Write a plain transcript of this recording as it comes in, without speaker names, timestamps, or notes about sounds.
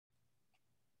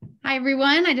Hi,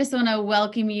 everyone. I just want to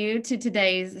welcome you to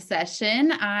today's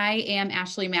session. I am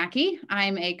Ashley Mackey.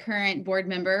 I'm a current board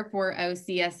member for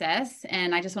OCSS,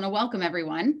 and I just want to welcome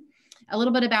everyone. A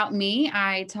little bit about me.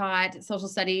 I taught social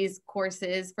studies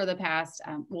courses for the past,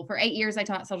 for 8 years, I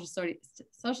taught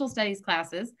social studies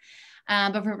classes.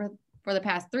 But for the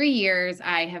past 3 years,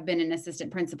 I have been an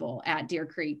assistant principal at Deer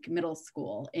Creek Middle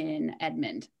School in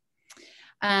Edmond.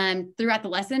 Throughout the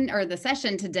lesson or the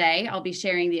session today, I'll be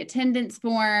sharing the attendance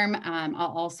form.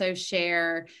 I'll also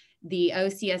share the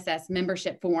OCSS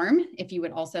membership form if you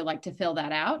would also like to fill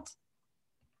that out.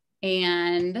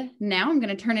 And now I'm going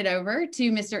to turn it over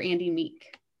to Mr. Andy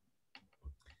Mink.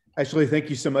 Ashley, thank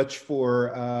you so much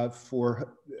for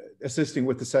assisting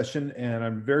with the session, and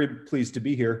I'm very pleased to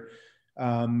be here.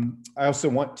 I also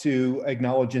want to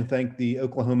acknowledge and thank the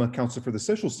Oklahoma Council for the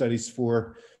Social Studies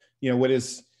for,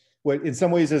 what in some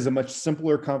ways is a much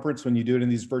simpler conference when you do it in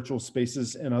these virtual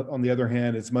spaces, and on the other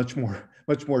hand, it's much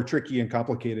more tricky and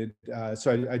complicated.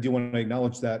 So I do want to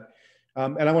acknowledge that.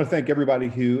 And I want to thank everybody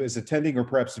who is attending or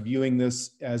perhaps viewing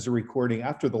this as a recording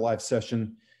after the live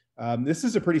session. This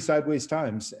is a pretty sideways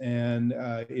times, and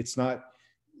it's not,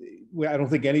 I don't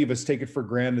think any of us take it for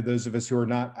granted. Those of us who are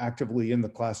not actively in the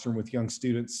classroom with young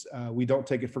students, we don't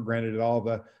take it for granted at all.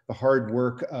 The hard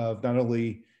work of not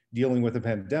only dealing with a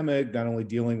pandemic, not only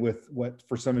dealing with what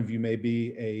for some of you may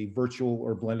be a virtual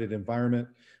or blended environment,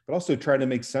 but also trying to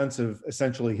make sense of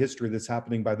essentially history that's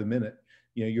happening by the minute.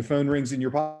 You know, your phone rings in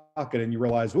your pocket and you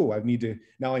realize, oh, I need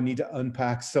to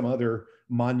unpack some other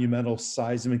monumental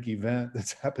seismic event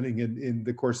that's happening in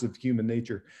the course of human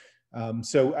nature.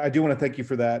 So I do want to thank you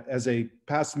for that. As a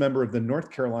past member of the North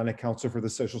Carolina Council for the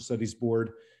Social Studies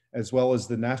Board, as well as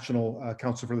the National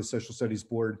Council for the Social Studies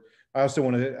Board, I also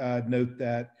want to note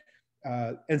that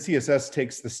NCSS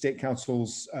takes the state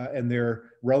councils and their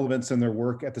relevance and their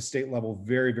work at the state level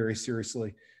very, very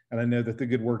seriously. And I know that the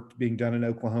good work being done in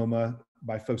Oklahoma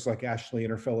by folks like Ashley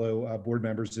and her fellow board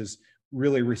members is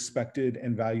really respected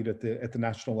and valued at the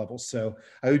national level. So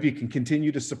I hope you can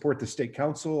continue to support the state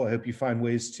council. I hope you find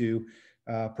ways to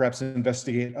perhaps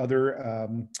investigate other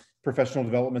professional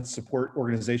development support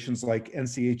organizations like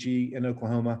NCHE in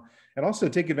Oklahoma, and also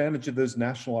take advantage of those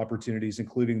national opportunities,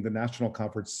 including the national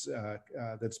conference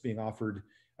that's being offered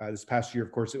this past year.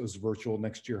 Of course, it was virtual.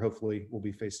 Next year, hopefully, will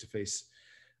be face-to-face.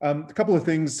 A couple of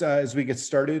things as we get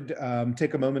started.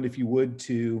 Take a moment, if you would,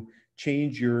 to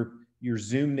change your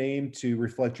Zoom name to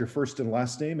reflect your first and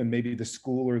last name and maybe the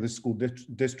school or the school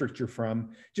district you're from.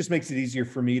 Just makes it easier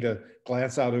for me to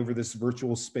glance out over this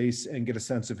virtual space and get a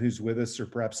sense of who's with us, or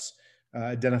perhaps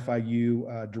identify you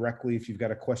directly if you've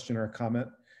got a question or a comment.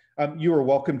 You are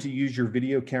welcome to use your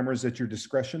video cameras at your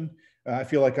discretion. I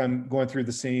feel like I'm going through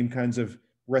the same kinds of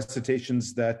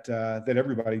recitations that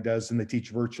everybody does and they teach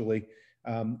virtually.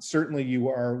 Certainly you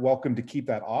are welcome to keep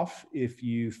that off if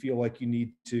you feel like you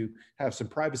need to have some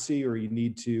privacy or you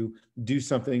need to do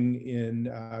something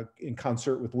in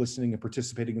concert with listening and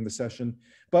participating in the session.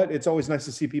 But it's always nice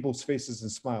to see people's faces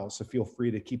and smiles, so feel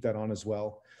free to keep that on as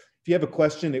well. If you have a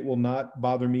question, it will not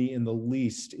bother me in the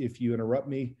least if you interrupt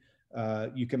me.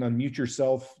 You can unmute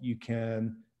yourself, you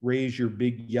can raise your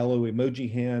big yellow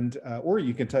emoji hand, or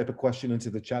you can type a question into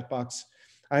the chat box.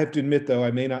 I have to admit, though,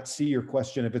 I may not see your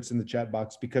question if it's in the chat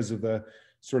box because of the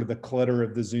sort of the clutter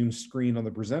of the Zoom screen on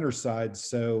the presenter side.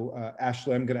 So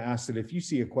Ashley, I'm going to ask that if you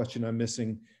see a question I'm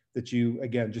missing, that you,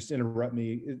 again, just interrupt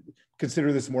me.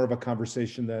 Consider this more of a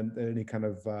conversation than any kind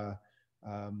of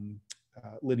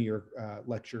linear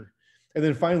lecture. And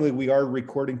then finally, we are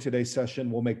recording today's session.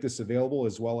 We'll make this available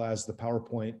as well as the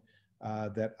PowerPoint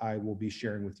that I will be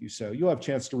sharing with you. So you'll have a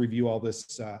chance to review all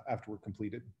this after we're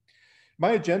completed.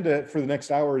 My agenda for the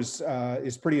next hours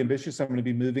is pretty ambitious. I'm going to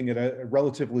be moving at a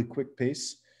relatively quick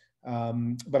pace,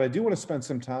 but I do want to spend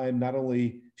some time not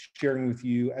only sharing with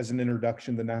you as an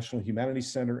introduction the National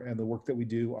Humanities Center and the work that we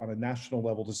do on a national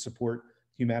level to support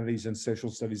humanities and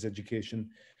social studies education,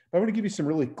 but I want to give you some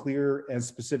really clear and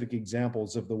specific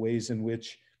examples of the ways in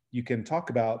which you can talk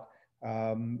about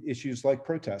issues like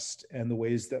protest and the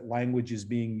ways that language is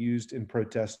being used in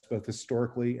protest, both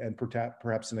historically and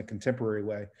perhaps in a contemporary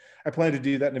way. I plan to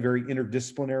do that in a very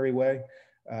interdisciplinary way.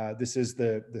 This is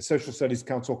the Social Studies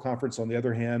Council Conference. On the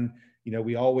other hand,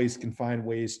 we always can find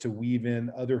ways to weave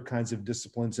in other kinds of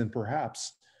disciplines and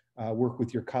perhaps work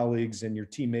with your colleagues and your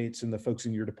teammates and the folks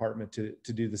in your department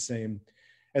to do the same.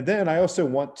 And then I also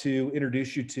want to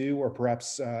introduce you to, or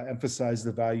perhaps emphasize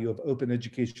the value of open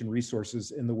education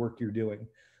resources in the work you're doing.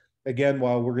 Again,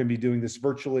 while we're going to be doing this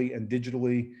virtually and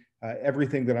digitally,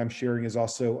 everything that I'm sharing is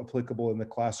also applicable in the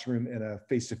classroom in a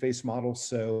face-to-face model.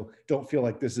 So don't feel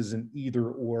like this is an either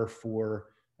or for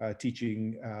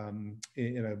teaching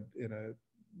in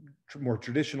a more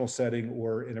traditional setting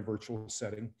or in a virtual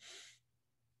setting.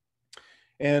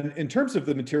 And in terms of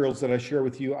the materials that I share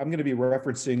with you, I'm going to be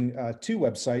referencing 2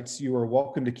 websites. You are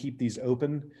welcome to keep these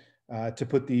open, to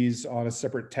put these on a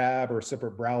separate tab or a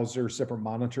separate browser, separate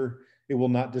monitor. It will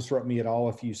not disrupt me at all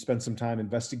if you spend some time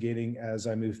investigating as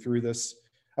I move through this.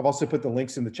 I've also put the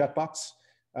links in the chat box.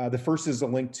 The first is a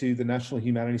link to the National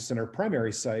Humanities Center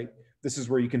primary site. This is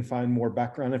where you can find more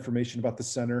background information about the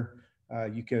center.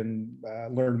 You can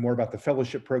learn more about the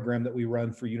fellowship program that we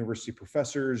run for university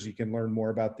professors. You can learn more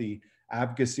about the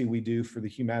advocacy we do for the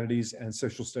humanities and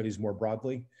social studies more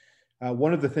broadly.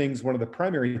 One of the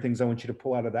primary things I want you to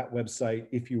pull out of that website,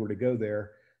 if you were to go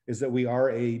there, is that we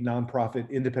are a nonprofit,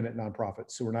 independent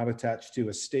nonprofit. So we're not attached to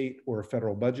a state or a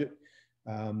federal budget.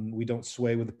 We don't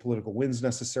sway with the political winds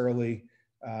necessarily.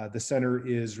 The center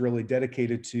is really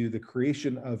dedicated to the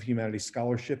creation of humanities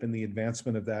scholarship and the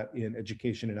advancement of that in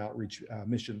education and outreach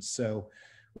missions. So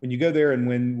when you go there and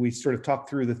when we sort of talk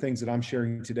through the things that I'm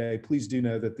sharing today, please do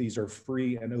know that these are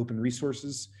free and open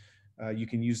resources. You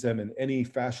can use them in any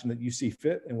fashion that you see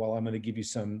fit. And while I'm going to give you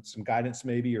some guidance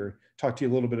maybe, or talk to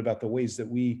you a little bit about the ways that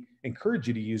we encourage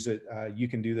you to use it, you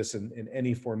can do this in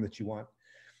any form that you want.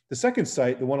 The second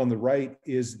site, the one on the right,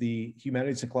 is the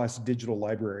Humanities in Class Digital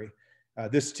Library.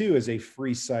 This too is a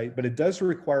free site, but it does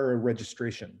require a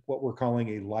registration, what we're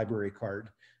calling a library card.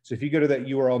 So if you go to that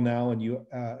URL now and you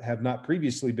have not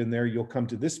previously been there, you'll come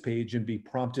to this page and be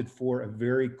prompted for a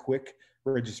very quick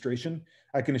registration.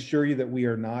 I can assure you that we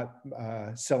are not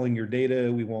selling your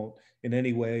data. We won't in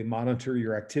any way monitor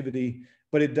your activity,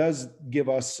 but it does give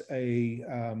us a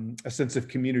sense of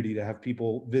community to have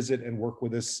people visit and work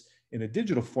with us in a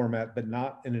digital format, but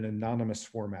not in an anonymous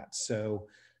format. So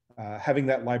having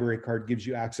that library card gives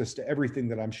you access to everything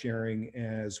that I'm sharing,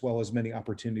 as well as many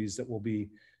opportunities that we'll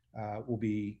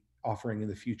be offering in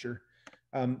the future.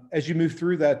 As you move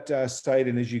through that site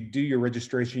and as you do your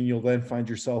registration, you'll then find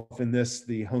yourself in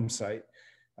the home site.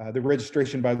 The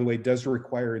registration, by the way, does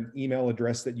require an email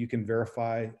address that you can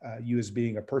verify you as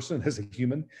being a person, as a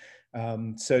human.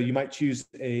 So you might choose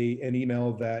an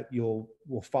email that will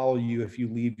follow you if you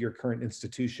leave your current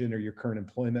institution or your current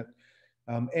employment.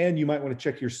 And you might want to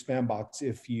check your spam box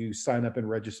if you sign up and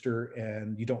register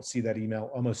and you don't see that email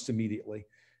almost immediately.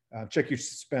 Check your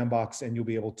spam box and you'll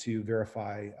be able to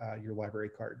verify your library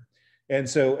card. And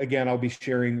so again, I'll be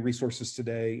sharing resources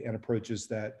today and approaches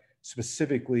that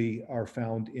specifically are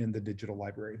found in the digital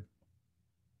library.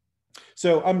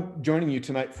 So I'm joining you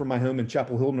tonight from my home in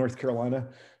Chapel Hill, North Carolina.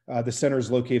 The center is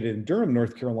located in Durham,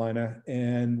 North Carolina,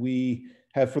 and we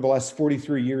have for the last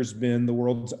 43 years been the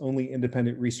world's only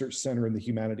independent research center in the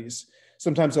humanities.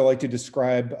 Sometimes I like to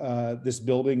describe this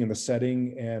building and the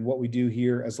setting and what we do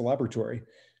here as a laboratory.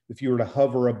 If you were to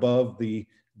hover above the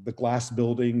glass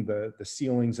building, the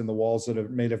ceilings and the walls that are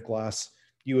made of glass,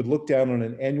 you would look down on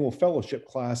an annual fellowship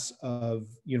class of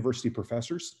university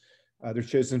professors. They're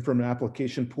chosen from an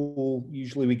application pool.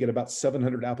 Usually we get about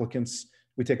 700 applicants.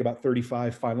 We take about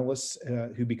 35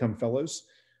 finalists who become fellows.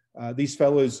 These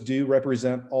fellows do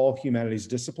represent all humanities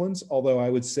disciplines, although I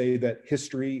would say that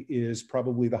history is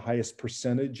probably the highest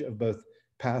percentage of both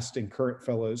past and current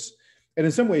fellows. And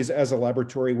in some ways, as a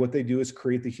laboratory, what they do is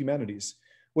create the humanities.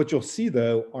 What you'll see,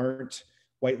 though, aren't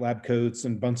white lab coats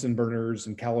and Bunsen burners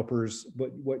and calipers,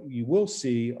 but what you will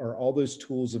see are all those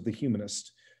tools of the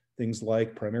humanist, things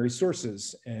like primary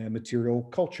sources and material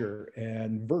culture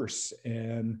and verse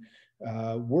and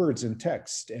words and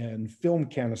text and film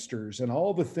canisters and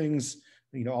all the things,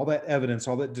 all that evidence,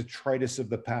 all that detritus of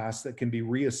the past that can be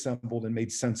reassembled and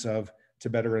made sense of to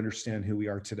better understand who we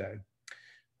are today.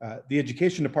 The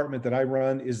education department that I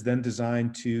run is then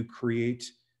designed to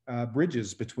create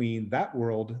bridges between that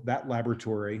world, that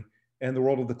laboratory, and the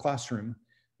world of the classroom.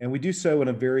 And we do so in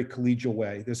a very collegial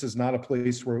way. This is not a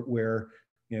place where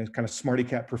kind of smarty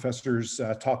cat professors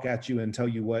talk at you and tell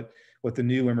you what the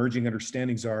new emerging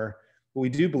understandings are. But we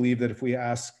do believe that if we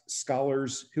ask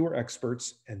scholars who are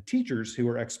experts and teachers who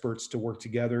are experts to work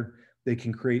together, they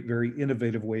can create very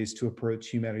innovative ways to approach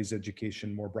humanities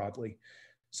education more broadly.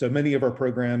 So many of our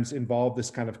programs involve this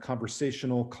kind of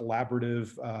conversational,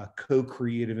 collaborative,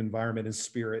 co-creative environment and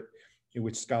spirit in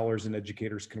which scholars and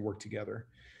educators can work together.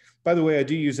 By the way, I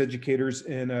do use educators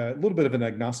in a little bit of an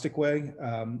agnostic way.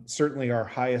 Certainly our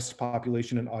highest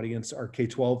population and audience are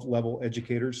K-12 level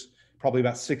educators, probably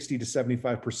about 60 to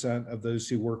 75% of those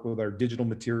who work with our digital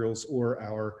materials or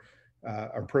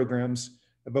our programs.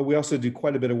 But we also do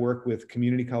quite a bit of work with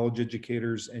community college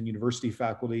educators and university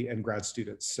faculty and grad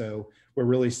students. So we're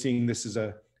really seeing this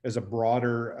as a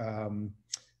broader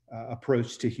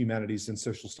approach to humanities and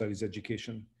social studies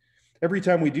education. Every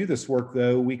time we do this work,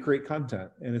 though, we create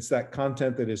content, and it's that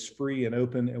content that is free and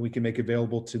open, and we can make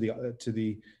available to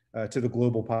the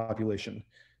global population.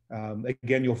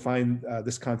 Again, you'll find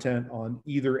this content on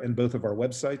either and both of our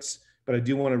websites, but I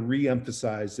do want to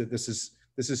re-emphasize that this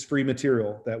is free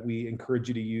material that we encourage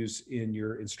you to use in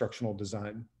your instructional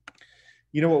design.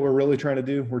 You know what we're really trying to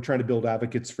do? We're trying to build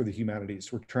advocates for the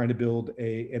humanities. We're trying to build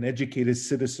an educated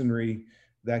citizenry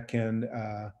that can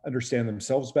understand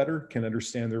themselves better, can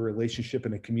understand their relationship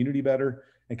in a community better,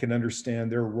 and can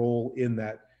understand their role in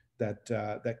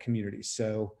that community.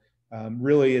 So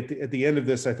really at the end of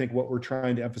this, I think what we're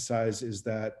trying to emphasize is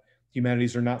that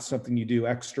humanities are not something you do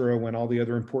extra when all the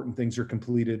other important things are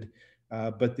completed,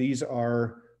 but these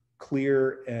are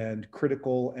clear and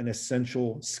critical and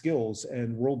essential skills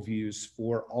and worldviews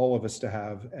for all of us to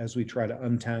have as we try to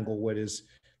untangle what is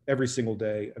every single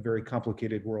day a very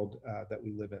complicated world that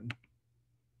we live in.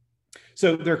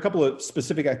 So there are a couple of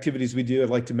specific activities we do I'd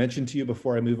like to mention to you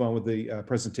before I move on with the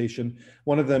presentation.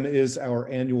 One of them is our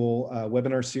annual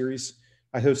webinar series.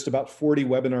 I host about 40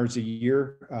 webinars a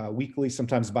year, weekly,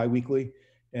 sometimes bi-weekly,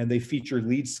 and they feature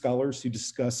lead scholars who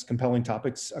discuss compelling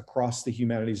topics across the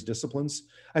humanities disciplines.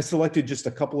 I selected just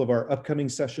a couple of our upcoming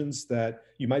sessions that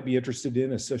you might be interested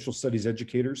in as social studies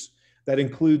educators. That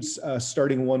includes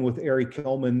starting one with Ari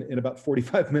Kelman in about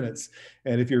 45 minutes.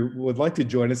 And if you would like to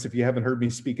join us, if you haven't heard me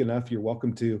speak enough, you're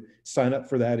welcome to sign up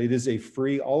for that. It is a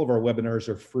free, all of our webinars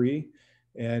are free,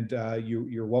 and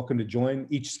you're welcome to join.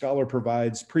 Each scholar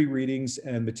provides pre-readings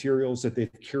and materials that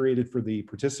they've curated for the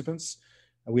participants.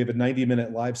 We have a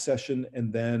 90-minute live session,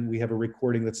 and then we have a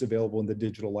recording that's available in the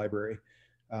digital library.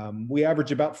 We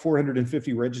average about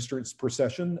 450 registrants per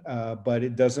session, but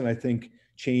it doesn't, I think,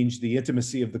 change the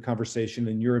intimacy of the conversation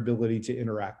and your ability to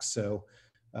interact. So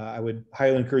I would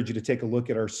highly encourage you to take a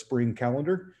look at our spring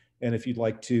calendar. And if you'd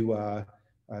like to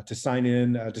sign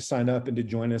in, to sign up and to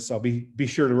join us, I'll be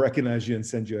sure to recognize you and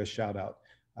send you a shout out.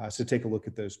 So take a look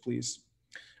at those, please.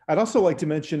 I'd also like to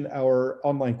mention our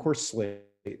online course slate.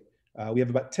 We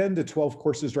have about 10 to 12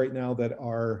 courses right now that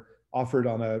are offered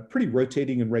on a pretty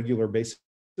rotating and regular basis.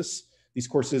 These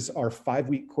courses are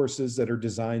 5-week courses that are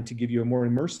designed to give you a more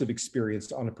immersive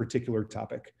experience on a particular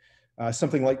topic.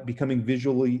 Something like becoming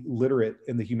visually literate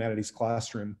in the humanities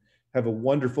classroom. I have a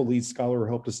wonderful lead scholar who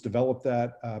helped us develop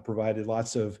that, provided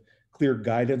lots of clear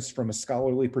guidance from a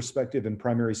scholarly perspective and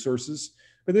primary sources.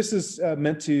 But this is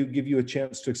meant to give you a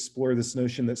chance to explore this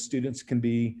notion that students can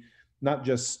be not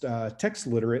just text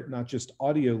literate, not just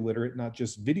audio literate, not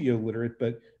just video literate,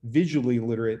 but visually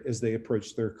literate as they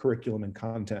approach their curriculum and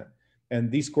content. And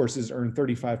these courses earn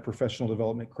 35 professional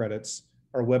development credits.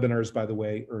 Our webinars, by the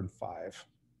way, earn 5.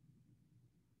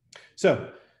 So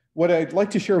what I'd like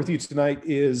to share with you tonight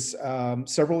is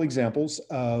several examples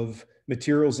of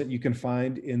materials that you can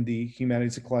find in the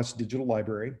Humanities Class Digital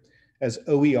Library as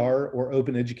OER or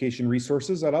Open Education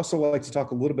Resources. I'd also like to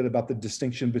talk a little bit about the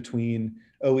distinction between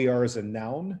OER as a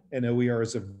noun and OER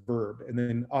as a verb, and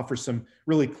then offer some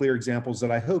really clear examples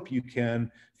that I hope you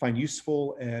can find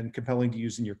useful and compelling to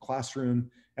use in your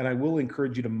classroom. And I will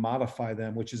encourage you to modify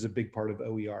them, which is a big part of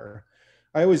OER.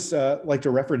 I always like to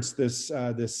reference this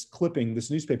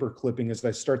newspaper clipping as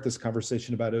I start this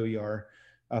conversation about OER,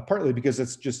 partly because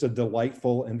it's just a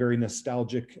delightful and very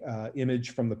nostalgic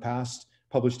image from the past,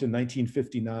 published in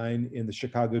 1959 in the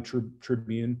Chicago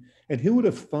Tribune. And who would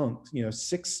have thunk,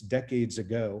 6 decades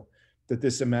ago, that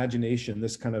this imagination,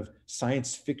 this kind of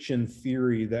science fiction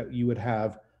theory that you would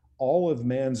have all of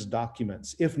man's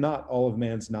documents, if not all of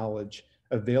man's knowledge,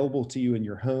 available to you in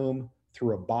your home,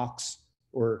 through a box,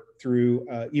 or through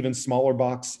even smaller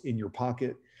box in your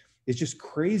pocket. It's just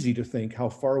crazy to think how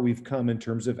far we've come in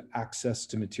terms of access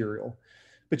to material.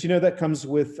 But that comes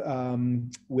with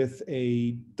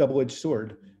a double-edged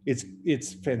sword.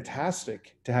 It's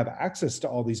fantastic to have access to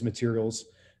all these materials,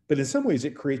 but in some ways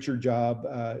it creates your job,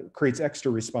 creates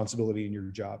extra responsibility in your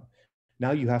job.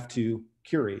 Now you have to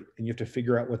curate, and you have to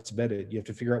figure out what's vetted. You have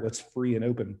to figure out what's free and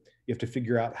open. You have to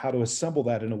figure out how to assemble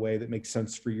that in a way that makes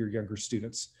sense for your younger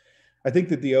students. I think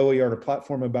that the OER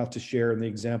platform I'm about to share and the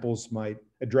examples might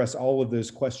address all of those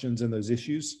questions and those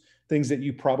issues, things that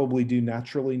you probably do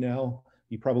naturally now.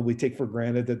 You probably take for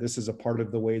granted that this is a part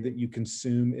of the way that you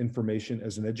consume information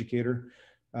as an educator.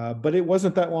 But it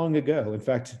wasn't that long ago. In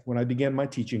fact, when I began my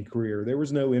teaching career, there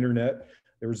was no internet.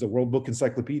 There was the World Book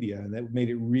Encyclopedia, and that made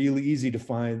it really easy to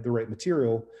find the right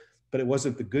material, but it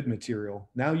wasn't the good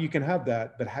material. Now you can have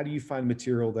that, but how do you find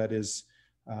material that is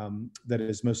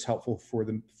most helpful for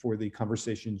the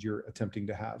conversations you're attempting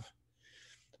to have?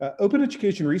 Open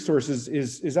education resources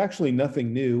is actually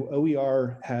nothing new.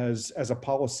 OER has, as a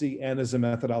policy and as a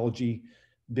methodology,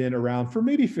 been around for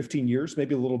maybe 15 years,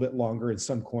 maybe a little bit longer in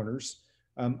some corners.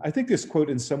 I think this quote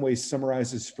in some ways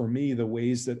summarizes for me the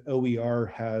ways that OER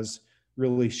has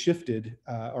really shifted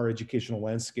our educational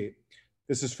landscape.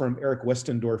 This is from Eric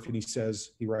Westendorf, and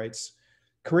he writes,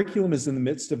 "Curriculum is in the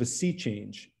midst of a sea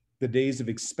change. The days of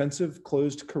expensive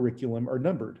closed curriculum are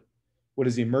numbered. What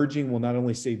is emerging will not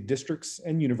only save districts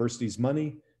and universities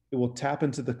money, it will tap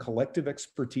into the collective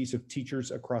expertise of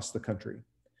teachers across the country.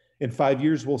 In 5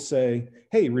 years, we'll say,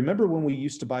 hey, remember when we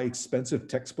used to buy expensive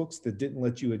textbooks that didn't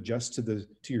let you adjust to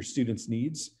your students'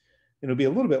 needs? And it'll be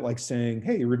a little bit like saying,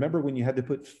 hey, remember when you had to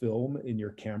put film in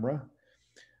your camera?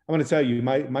 I want to tell you,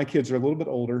 my kids are a little bit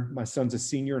older. My son's a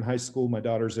senior in high school. My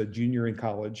daughter's a junior in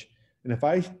college. And if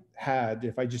I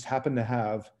just happened to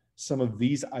have some of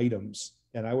these items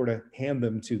and I were to hand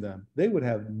them to them, they would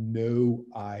have no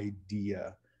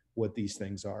idea what these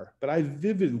things are. But I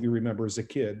vividly remember as a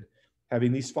kid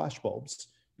having these flash bulbs.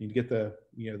 You get the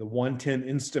 110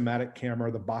 Instamatic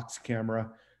camera, the box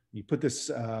camera. You put this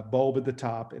bulb at the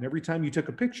top, and every time you took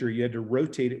a picture, you had to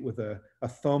rotate it with a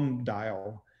thumb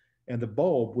dial, and the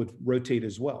bulb would rotate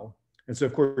as well. And so,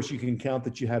 of course, you can count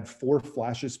that you had 4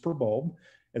 flashes per bulb,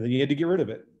 and then you had to get rid of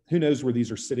it. Who knows where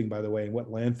these are sitting, by the way, and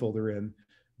what landfill they're in.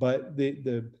 But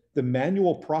the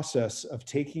manual process of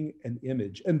taking an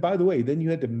image, and by the way, then you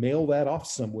had to mail that off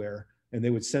somewhere, and they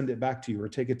would send it back to you or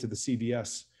take it to the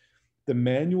CVS. The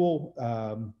manual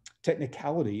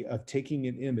technicality of taking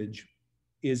an image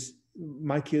is,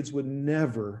 my kids would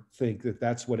never think that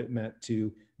that's what it meant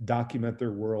to document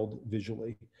their world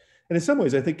visually. And in some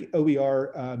ways, I think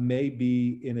OER may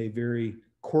be in a very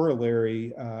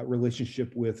corollary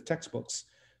relationship with textbooks.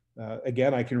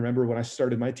 Again, I can remember when I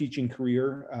started my teaching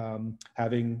career,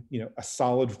 having a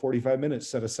solid 45 minutes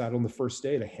set aside on the first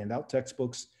day to hand out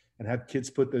textbooks and have kids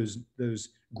put those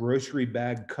grocery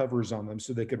bag covers on them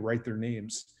so they could write their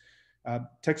names.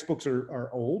 Textbooks are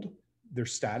old, they're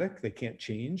static, they can't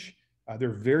change. They're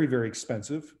very, very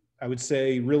expensive. I would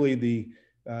say really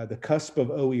the cusp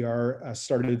of OER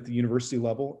started at the university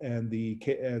level and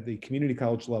the community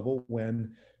college level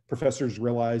when professors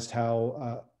realized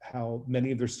how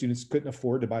many of their students couldn't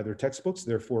afford to buy their textbooks,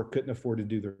 therefore couldn't afford to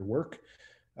do their work.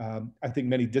 I think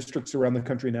many districts around the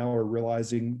country now are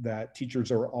realizing that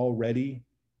teachers are already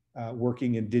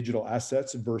working in digital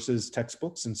assets versus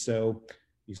textbooks. And so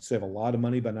you save a lot of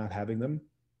money by not having them.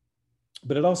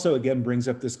 But it also, again, brings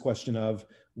up this question of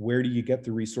where do you get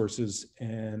the resources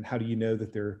and how do you know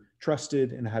that they're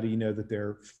trusted and how do you know that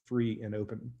they're free and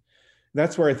open?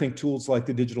 That's where I think tools like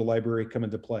the digital library come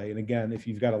into play. And again, if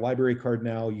you've got a library card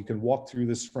now, you can walk through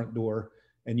this front door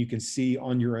and you can see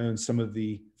on your own some of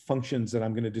the functions that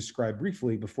I'm going to describe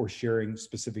briefly before sharing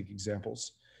specific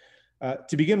examples.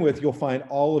 To begin with, you'll find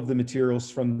all of the materials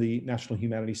from the National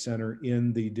Humanities Center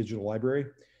in the digital library.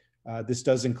 This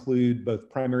does include both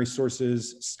primary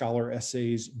sources, scholar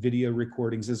essays, video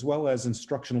recordings, as well as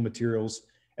instructional materials,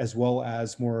 as well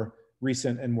as more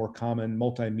recent and more common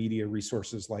multimedia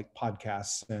resources like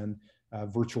podcasts and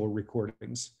virtual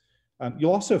recordings.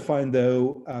 You'll also find,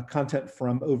 though, content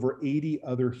from over 80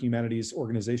 other humanities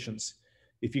organizations.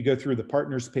 If you go through the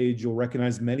partners page, you'll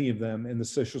recognize many of them in the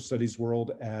social studies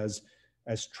world as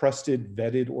trusted,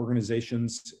 vetted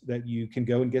organizations that you can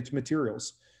go and get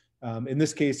materials. In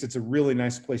this case, it's a really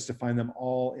nice place to find them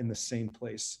all in the same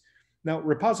place. Now,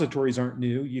 repositories aren't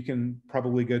new. You can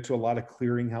probably go to a lot of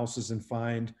clearinghouses and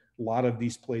find a lot of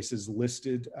these places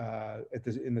listed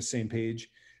in the same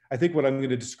page. I think what I'm going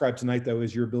to describe tonight, though,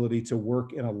 is your ability to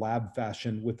work in a lab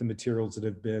fashion with the materials that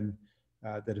have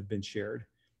been shared.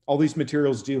 All these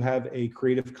materials do have a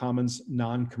Creative Commons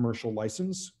non-commercial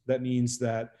license. That means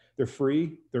that they're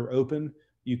free, they're open.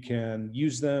 You can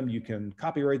use them, you can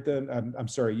copyright them.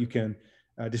 You can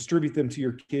distribute them to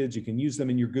your kids. You can use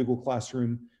them in your Google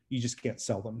Classroom. You just can't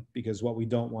sell them because what we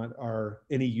don't want are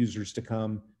any users to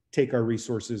come take our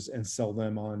resources and sell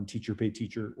them on Teacher Pay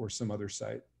Teacher or some other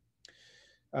site.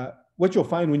 What you'll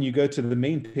find when you go to the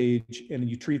main page and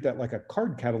you treat that like a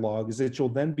card catalog is that you'll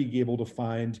then be able to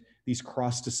find these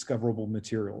cross-discoverable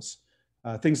materials.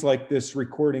 Things like this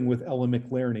recording with Ella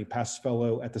McLarney, past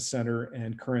fellow at the center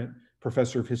and current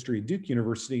professor of history at Duke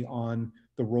University, on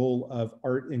the role of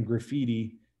art and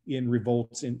graffiti in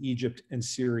revolts in Egypt and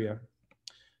Syria.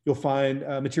 You'll find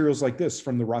materials like this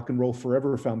from the Rock and Roll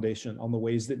Forever Foundation on the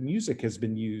ways that music has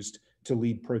been used to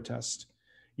lead protest.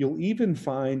 You'll even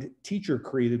find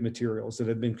teacher-created materials that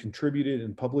have been contributed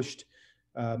and published.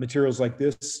 Materials like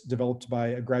this developed by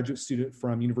a graduate student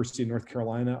from University of North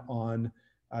Carolina on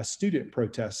student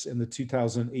protests in the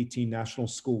 2018 National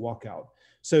School Walkout.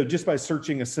 So just by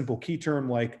searching a simple key term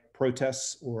like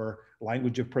protests or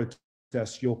language of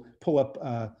protest, you'll pull up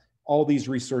all these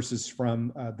resources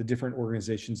from the different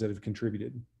organizations that have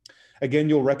contributed. Again,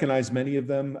 you'll recognize many of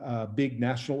them, big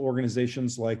national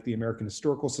organizations like the American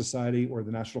Historical Society or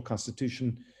the National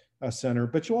Constitution Center,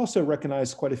 but you'll also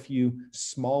recognize quite a few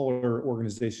smaller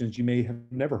organizations you may have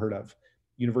never heard of,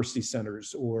 university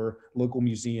centers or local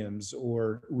museums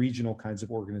or regional kinds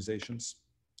of organizations.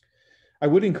 I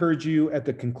would encourage you at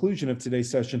the conclusion of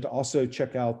today's session to also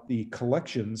check out the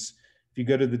collections. If you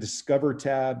go to the Discover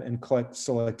tab and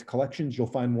select collections, you'll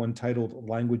find one titled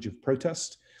Language of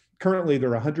Protest. Currently, there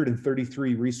are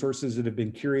 133 resources that have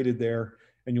been curated there,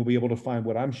 and you'll be able to find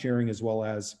what I'm sharing as well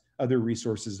as other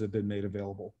resources that have been made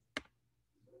available.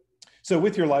 So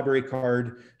with your library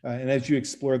card, and as you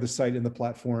explore the site and the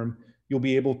platform, you'll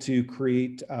be able to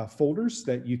create folders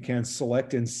that you can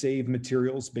select and save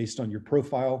materials based on your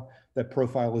profile. That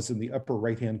profile is in the upper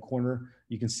right-hand corner.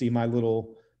 You can see my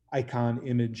little icon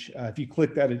image. If you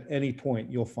click that at any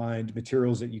point, you'll find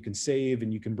materials that you can save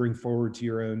and you can bring forward to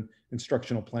your own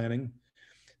instructional planning.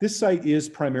 This site is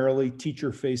primarily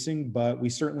teacher-facing, but we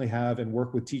certainly have and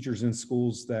work with teachers in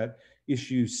schools that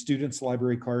issue students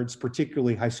library cards,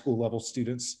 particularly high school level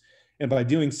students. And by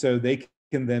doing so, they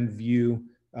can then view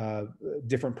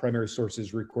different primary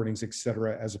sources, recordings, et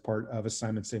cetera, as a part of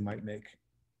assignments they might make.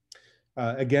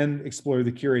 Again, explore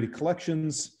the curated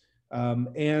collections.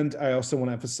 And I also want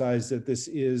to emphasize that this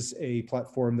is a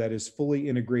platform that is fully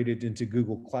integrated into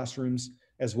Google Classrooms,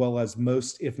 as well as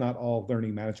most, if not all,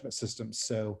 learning management systems.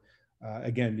 So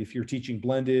again, if you're teaching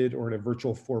blended or in a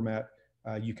virtual format,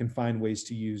 you can find ways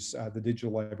to use the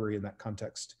digital library in that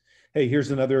context. Hey,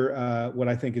 here's another, what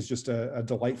I think is just a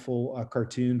delightful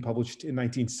cartoon published in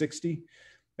 1960.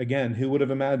 Again, who would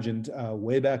have imagined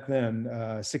way back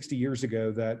then, 60 years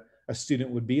ago, that a student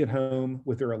would be at home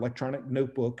with their electronic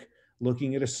notebook,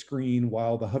 looking at a screen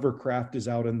while the hovercraft is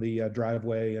out in the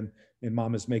driveway and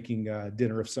mom is making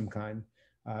dinner of some kind.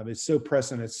 It's so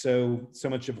present, it's so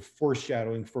much of a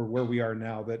foreshadowing for where we are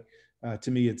now that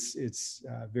to me, it's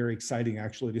very exciting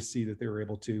actually to see that they were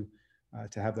able to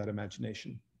have that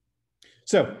imagination.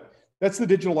 So that's the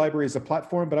digital library as a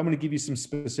platform, but I'm going to give you some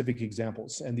specific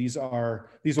examples. And these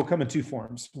will come in two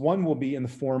forms. One will be in the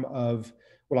form of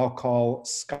what I'll call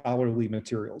scholarly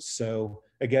materials. So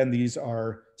again, these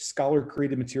are scholar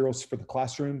created materials for the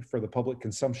classroom, for the public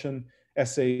consumption,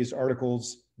 essays,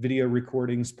 articles, video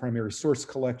recordings, primary source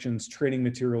collections, training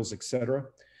materials, et cetera.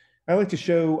 I'd like to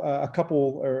show a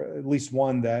couple, or at least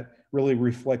one that really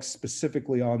reflects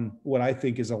specifically on what I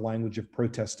think is a language of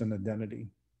protest and identity.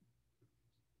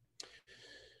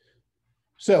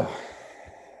 So,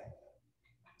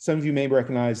 some of you may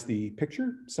recognize the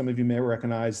picture, some of you may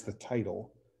recognize the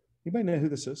title. Anybody know who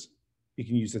this is? You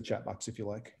can use the chat box if you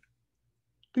like.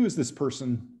 Who is this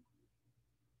person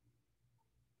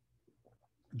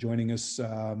joining us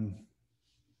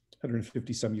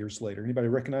 150 some years later? Anybody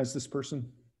recognize this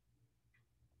person?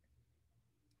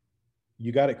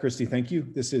 You got it, Christy, thank you.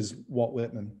 This is Walt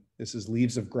Whitman. This is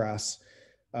Leaves of Grass.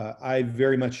 I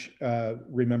very much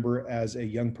remember as a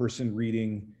young person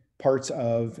reading parts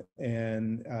of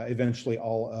and eventually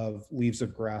all of Leaves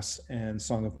of Grass and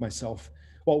Song of Myself.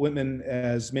 Walt Whitman,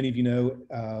 as many of you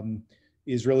know,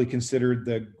 is really considered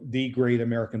the great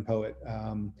American poet.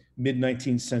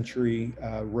 Mid-19th century,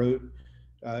 wrote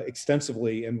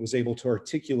extensively and was able to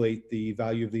articulate the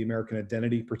value of the American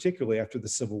identity, particularly after the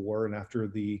Civil War and after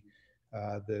the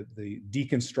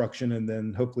deconstruction and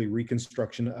then hopefully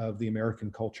reconstruction of the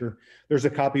American culture. There's a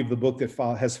copy of the book that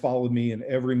has followed me in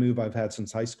every move I've had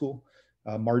since high school.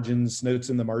 Margins,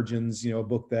 notes in the margins, you know, a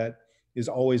book that is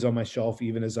always on my shelf,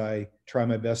 even as I try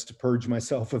my best to purge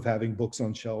myself of having books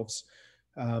on shelves.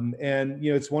 And,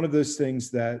 you know, it's one of those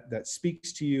things that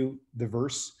speaks to you, the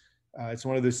verse. It's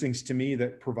one of those things to me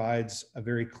that provides a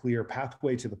very clear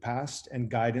pathway to the past and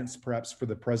guidance perhaps for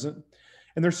the present.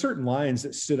 And there's certain lines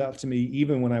that stood out to me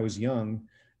even when I was young,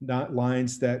 not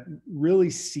lines that really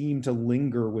seem to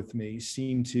linger with me,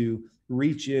 seem to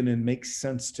reach in and make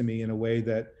sense to me in a way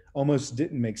that almost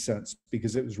didn't make sense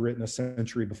because it was written a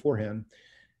century beforehand.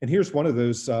 And here's one of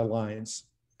those lines.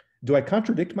 Do I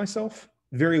contradict myself?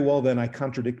 Very well, then I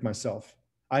contradict myself.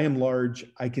 I am large,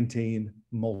 I contain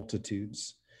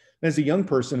multitudes. And as a young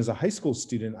person, as a high school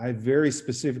student, I very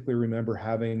specifically remember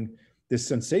having this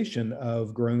sensation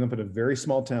of growing up in a very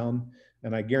small town,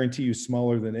 and I guarantee you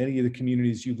smaller than any of the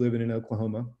communities you live in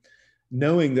Oklahoma,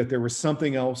 knowing that there was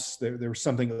something else, there was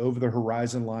something over the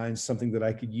horizon line, something that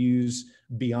I could use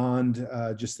beyond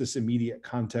just this immediate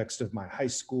context of my high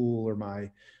school or my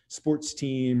sports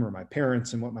team or my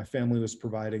parents and what my family was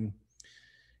providing.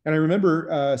 And I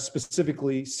remember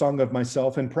specifically Song of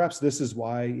Myself, and perhaps this is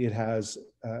why it has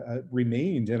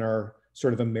remained in our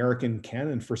sort of American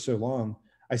canon for so long,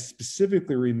 I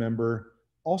specifically remember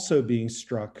also being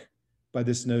struck by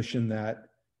this notion that,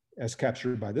 as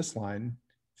captured by this line,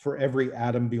 for every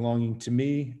atom belonging to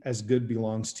me, as good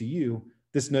belongs to you,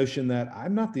 this notion that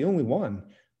I'm not the only one.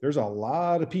 There's a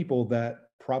lot of people that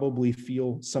probably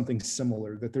feel something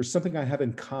similar, that there's something I have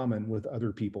in common with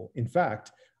other people. In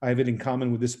fact, I have it in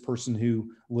common with this person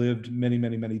who lived many,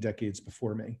 many, many decades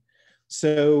before me.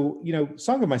 So, you know,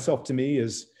 Song of Myself to me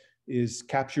is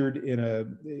captured in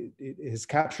it has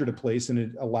captured a place, and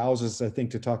it allows us, I think,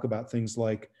 to talk about things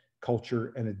like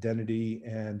culture and identity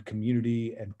and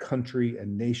community and country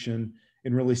and nation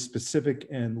in really specific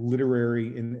and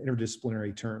literary and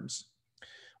interdisciplinary terms.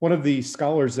 One of the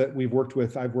scholars that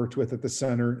I've worked with at the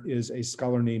center is a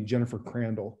scholar named Jennifer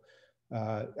Crandall.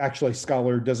 Actually,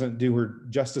 scholar doesn't do her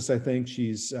justice, I think.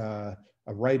 She's a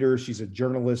writer, she's a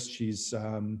journalist, she's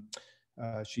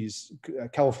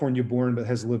California born, but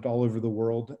has lived all over the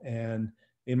world. And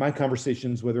in my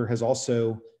conversations with her has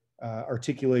also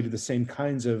articulated the same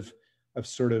kinds of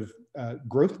sort of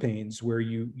growth pains where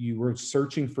you were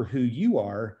searching for who you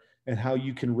are and how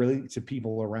you can relate to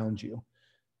people around you.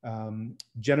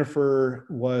 Jennifer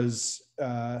was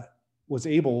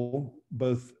able,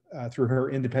 both through her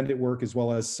independent work as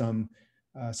well as some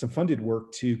funded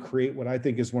work, to create what I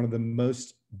think is one of the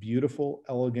most beautiful,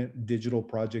 elegant digital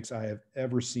projects I have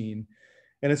ever seen.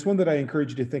 And it's one that I encourage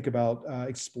you to think about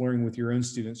exploring with your own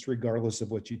students, regardless of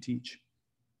what you teach.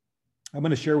 I'm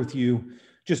going to share with you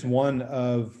just one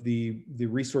of the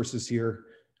resources here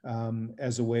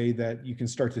as a way that you can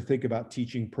start to think about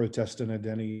teaching protest and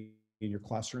identity in your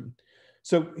classroom.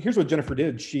 So here's what Jennifer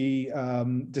did. She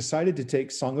decided to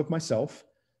take Song of Myself.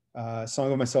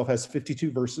 Song of Myself has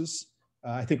 52 verses.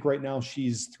 I think right now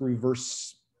she's through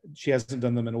she hasn't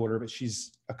done them in order, but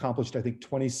she's accomplished, I think,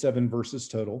 27 verses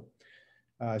total.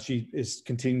 She is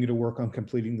continuing to work on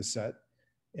completing the set.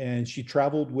 And she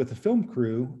traveled with a film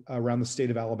crew around the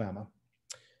state of Alabama.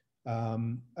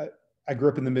 I grew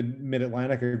up in the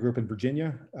mid-Atlantic. I grew up in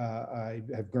Virginia. I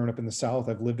have grown up in the South.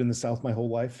 I've lived in the South my whole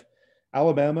life.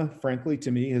 Alabama, frankly,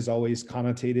 to me, has always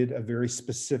connotated a very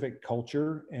specific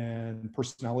culture and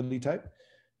personality type.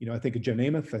 You know, I think of Joe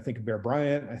Namath, I think of Bear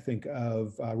Bryant, I think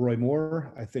of Roy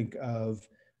Moore, I think of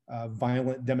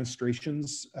violent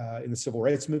demonstrations in the civil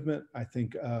rights movement. I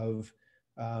think of,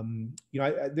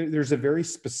 there's a very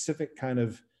specific kind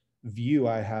of view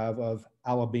I have of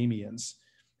Alabamians.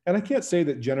 And I can't say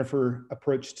that Jennifer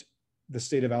approached the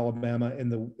state of Alabama in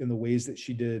the ways that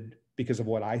she did because of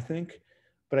what I think,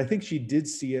 but I think she did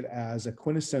see it as a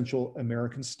quintessential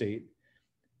American state.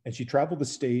 And she traveled the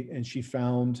state and she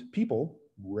found people,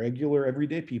 regular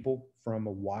everyday people from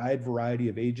a wide variety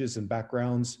of ages and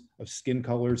backgrounds, of skin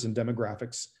colors and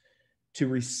demographics, to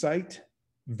recite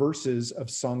verses of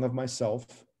Song of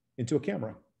Myself into a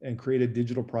camera and create a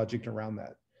digital project around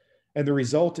that. And the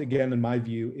result, again, in my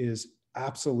view, is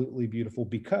absolutely beautiful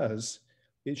because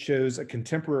it shows a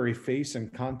contemporary face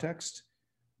and context,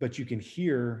 but you can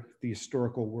hear the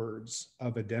historical words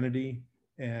of identity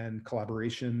and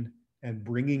collaboration and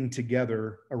bringing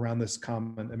together around this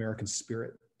common American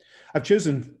spirit. I've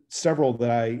chosen several that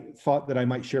I thought that I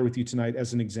might share with you tonight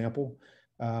as an example.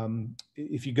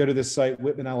 If you go to this site,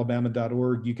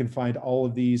 whitmanalabama.org, you can find all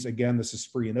of these. Again, this is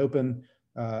free and open.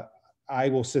 I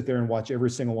will sit there and watch every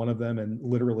single one of them and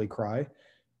literally cry.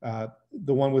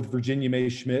 The one with Virginia Mae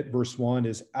Schmidt, verse 1,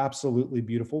 is absolutely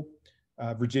beautiful.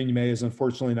 Virginia Mae is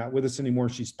unfortunately not with us anymore.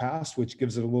 She's passed, which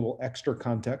gives it a little extra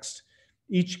context.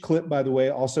 Each clip, by the way,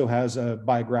 also has a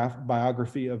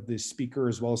biography of the speaker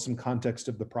as well as some context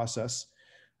of the process.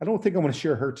 I don't think I want to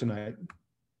share her tonight.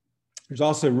 There's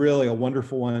also really a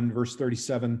wonderful one, verse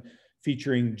 37,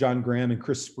 featuring John Graham and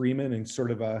Chris Freeman, and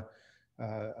sort of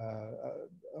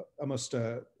almost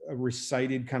a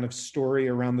recited kind of story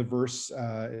around the verse.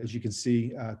 As you can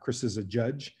see, Chris is a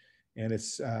judge, and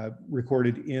it's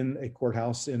recorded in a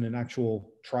courthouse in an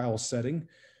actual trial setting.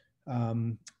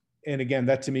 And again,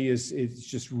 that to me it's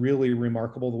just really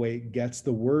remarkable the way it gets,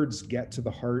 the words get to the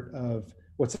heart of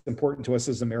what's important to us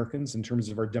as Americans in terms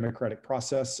of our democratic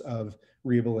process of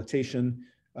rehabilitation,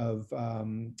 of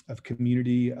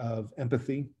community, of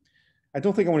empathy. I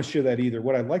don't think I want to share that either.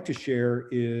 What I'd like to share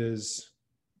is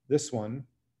this one.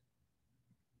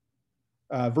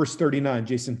 Verse 39,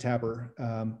 Jason Tabor.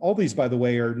 All these, by the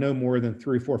way, are no more than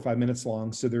 3, 4, 5 minutes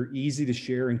long, so they're easy to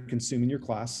share and consume in your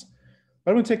class.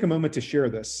 But I want to take a moment to share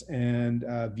this and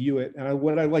view it. And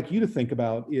what I'd like you to think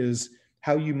about is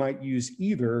how you might use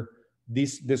either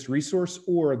this resource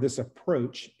or this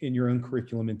approach in your own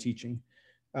curriculum and teaching.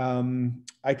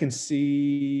 I can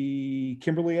see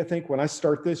Kimberly, I think when I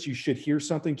start this, you should hear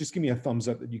something. Just give me a thumbs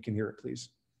up that you can hear it, please.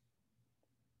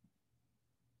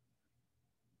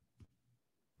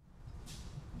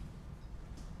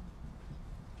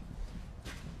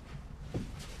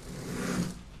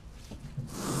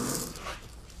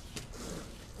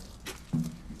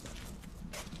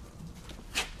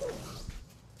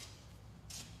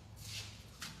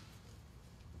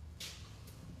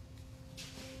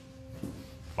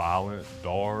 violent,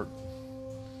 dark,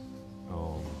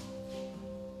 um,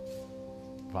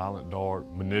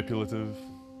 manipulative,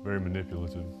 very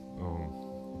manipulative.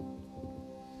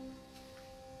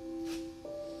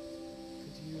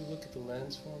 Could you look at the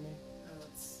lens for me?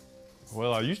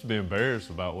 Well, I used to be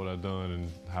embarrassed about what I'd done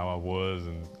and how I was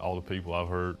and all the people I've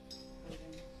hurt.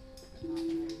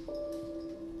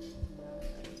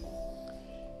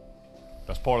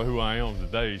 That's part of who I am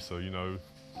today, so, you know,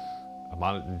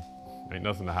 ain't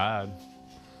nothing to hide.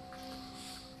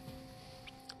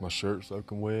 My shirt's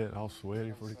soaking wet, all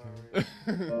sweaty for the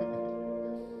camera.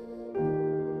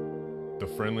 The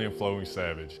friendly and flowing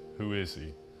savage, who is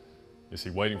he? Is he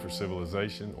waiting for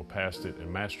civilization or past it and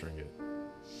mastering it?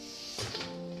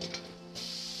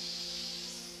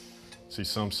 Is he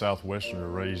some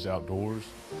Southwesterner raised outdoors?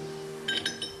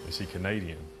 Is he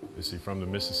Canadian? Is he from the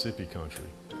Mississippi country?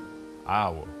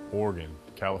 Iowa, Oregon,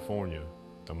 California,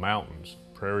 the mountains,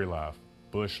 prairie life,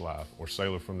 bush life, or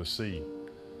sailor from the sea?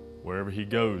 Wherever he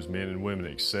goes, men and women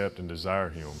accept and desire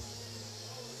him.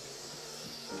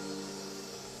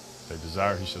 They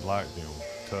desire he should like them,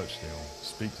 touch them,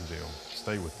 speak to them,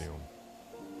 stay with them.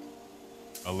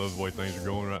 I love the way things are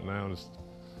going right now, just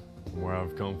from where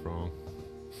I've come from.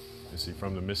 Is he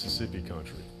from the Mississippi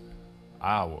country?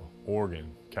 Iowa,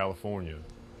 Oregon, California,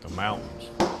 the mountains.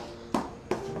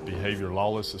 Behavior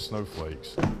lawless as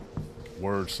snowflakes.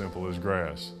 Words simple as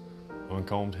grass.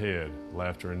 Uncombed head,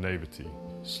 laughter and naivety.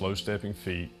 Slow stepping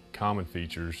feet, common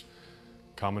features,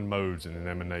 common modes and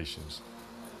emanations.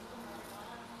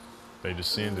 They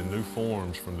descend in new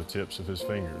forms from the tips of his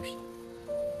fingers.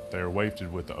 They are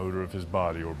wafted with the odor of his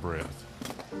body or breath.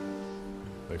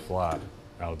 They fly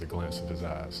out of the glance of his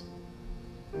eyes.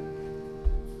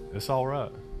 It's all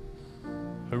right.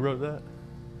 Who wrote that?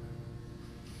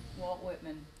 Walt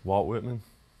Whitman. Walt Whitman.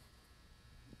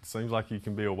 It seems like you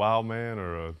can be a wild man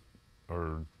or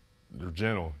you're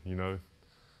gentle, you know.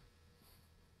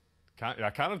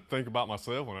 I kind of think about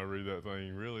myself when I read that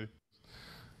thing, really.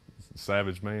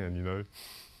 Savage man, you know.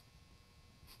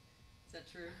 Is that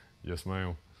true? Yes,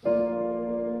 ma'am.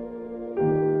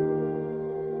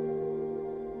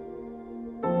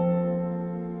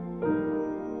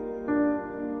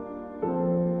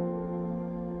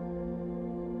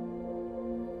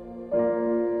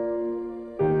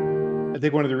 I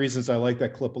think one of the reasons I like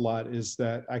that clip a lot is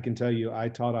that I can tell you I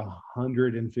taught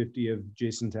 150 of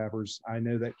Jason Tappers. I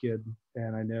know that kid,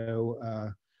 and I know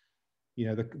you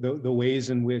know the ways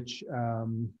in which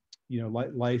you know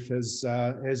life has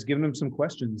given him some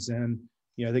questions, and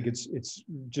you know I think it's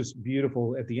just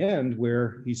beautiful at the end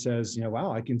where he says, you know,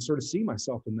 wow, I can sort of see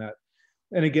myself in that.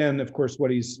 And again, of course, what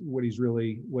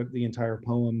the entire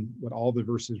poem, what all the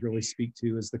verses really speak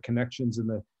to is the connections and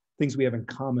the things we have in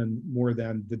common more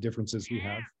than the differences we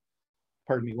have.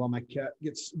 Pardon me while my cat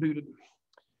gets booted.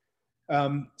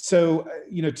 So,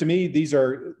 you know, to me, these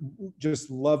are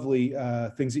just lovely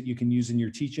things that you can use in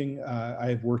your teaching. I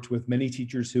have worked with many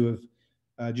teachers who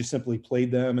have just simply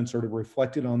played them and sort of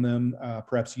reflected on them,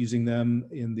 perhaps using them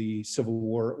in the Civil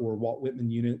War or Walt Whitman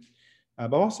unit.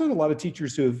 But also a lot of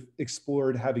teachers who have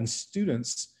explored having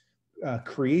students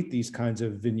create these kinds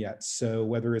of vignettes. So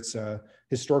whether it's a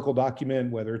historical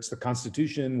document, whether it's the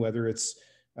Constitution, whether it's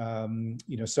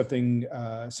you know, something,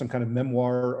 some kind of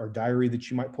memoir or diary that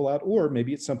you might pull out, or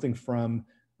maybe it's something from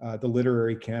the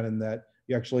literary canon that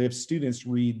you actually have students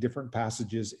read different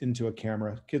passages into a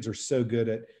camera. Kids are so good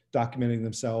at documenting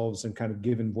themselves and kind of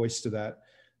giving voice to that.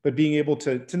 But being able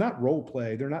to not role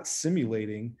play, they're not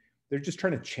simulating, they're just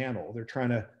trying to channel. They're trying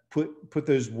to put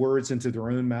those words into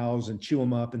their own mouths and chew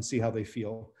them up and see how they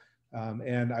feel.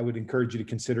 And I would encourage you to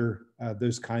consider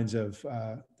those kinds of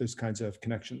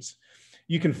connections.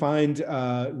 You can find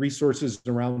resources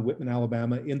around Whitman,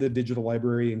 Alabama in the digital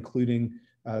library, including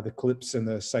the clips and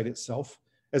the site itself,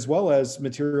 as well as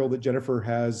material that Jennifer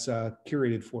has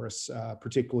curated for us,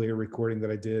 particularly a recording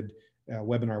that I did a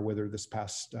webinar with her this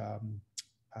past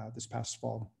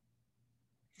fall.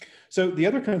 So the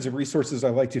other kinds of resources I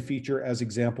like to feature as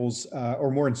examples are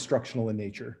more instructional in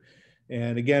nature.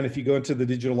 And again, if you go into the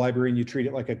digital library and you treat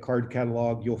it like a card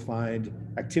catalog, you'll find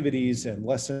activities and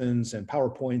lessons and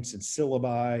PowerPoints and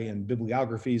syllabi and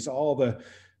bibliographies, all the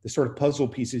sort of puzzle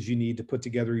pieces you need to put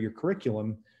together your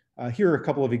curriculum. Here are a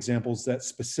couple of examples that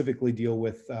specifically deal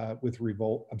with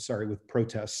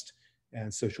protest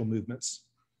and social movements.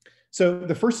 So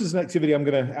the first is an activity I'm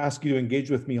going to ask you to engage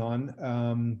with me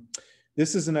on.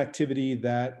 This is an activity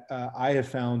that I have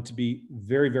found to be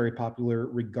very, very popular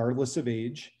regardless of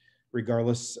age,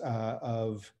 regardless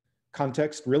of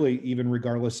context, really even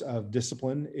regardless of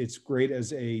discipline. It's great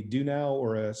as a do now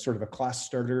or a sort of a class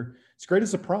starter. It's great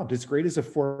as a prompt. It's great as a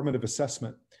formative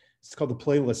assessment. It's called the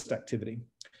playlist activity.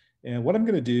 And what I'm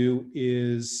going to do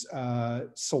is I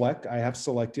have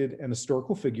selected an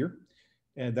historical figure,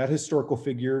 and that historical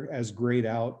figure as grayed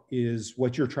out is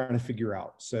what you're trying to figure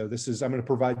out. So I'm going to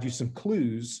provide you some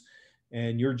clues,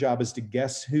 and your job is to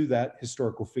guess who that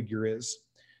historical figure is.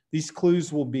 These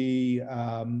clues will be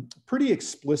pretty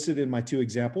explicit in my 2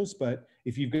 examples, but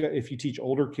if you teach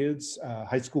older kids,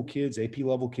 high school kids, AP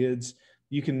level kids,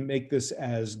 you can make this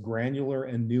as granular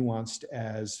and nuanced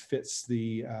as fits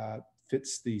the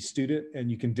student, and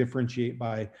you can differentiate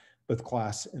by both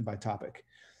class and by topic.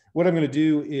 What I'm going to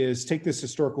do is take this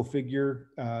historical figure,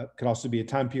 could also be a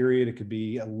time period, it could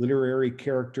be a literary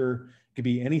character, it could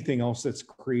be anything else that's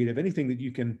creative, anything that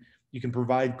you can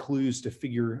provide clues to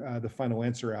figure the final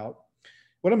answer out.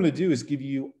 What I'm going to do is give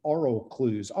you oral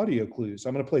clues, audio clues.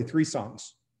 I'm going to play 3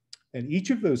 songs, and each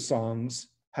of those songs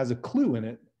has a clue in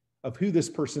it of who this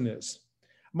person is.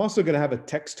 I'm also going to have a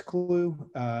text clue,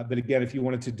 but again, if you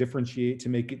wanted to differentiate to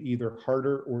make it either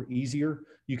harder or easier,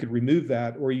 you could remove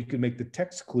that, or you could make the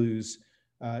text clues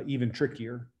even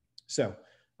trickier. So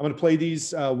I'm going to play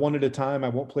these one at a time. I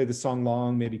won't play the song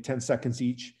long, maybe 10 seconds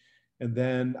each. And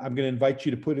then I'm going to invite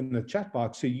you to put in the chat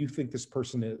box who you think this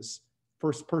person is.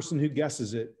 First person who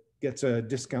guesses it gets a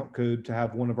discount code to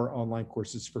have one of our online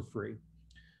courses for free.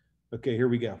 Okay, here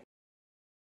we go.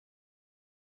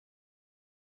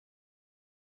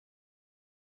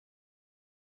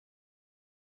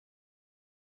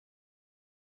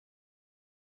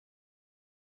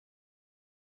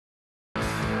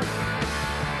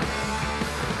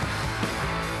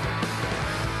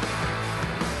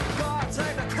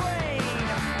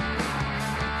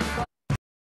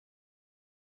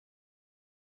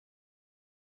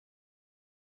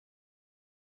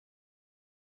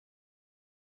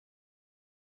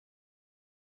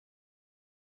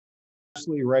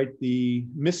 Absolutely right. The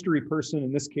mystery person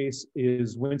in this case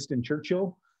is Winston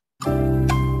Churchill.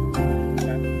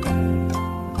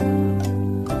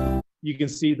 You can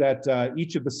see that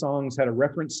each of the songs had a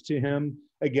reference to him.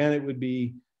 Again, it would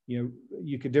be,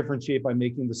 you could differentiate by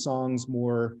making the songs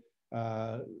more,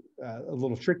 a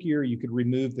little trickier. You could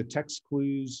remove the text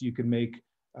clues. You could make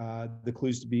the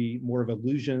clues to be more of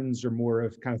allusions or more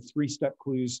of kind of 3-step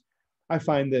clues. I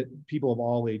find that people of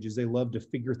all ages, they love to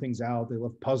figure things out. They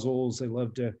love puzzles. They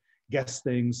love to guess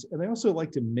things. And they also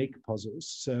like to make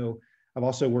puzzles. So I've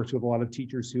also worked with a lot of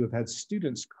teachers who have had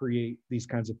students create these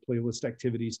kinds of playlist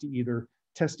activities to either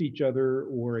test each other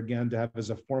or, again, to have as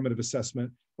a formative assessment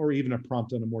or even a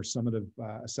prompt on a more summative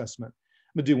assessment.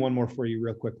 I'm going to do one more for you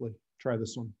real quickly. Try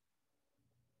this one.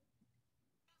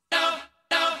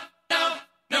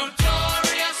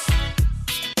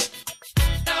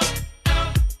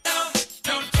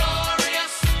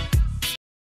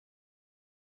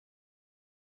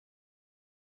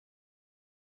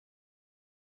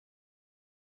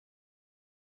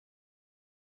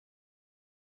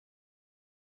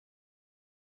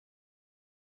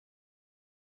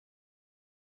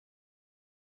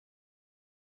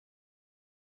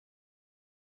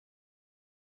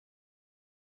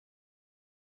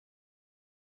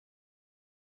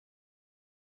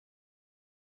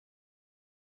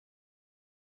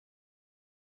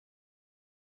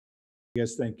 You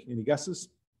guys think? Any guesses?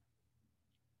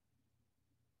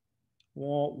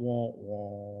 Wah, wah,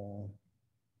 wah.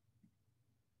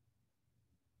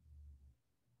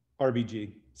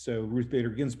 RBG. So Ruth Bader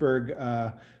Ginsburg.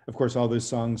 Of course, all those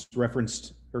songs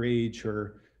referenced her age,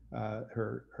 her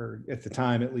at the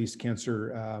time at least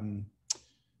cancer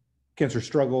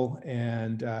struggle,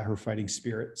 and her fighting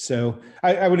spirit. So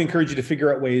I would encourage you to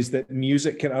figure out ways that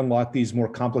music can unlock these more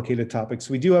complicated topics.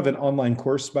 We do have an online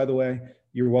course, by the way.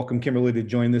 You're welcome, Kimberly, to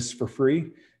join this for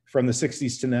free. From the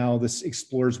 60s to now, this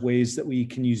explores ways that we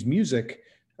can use music,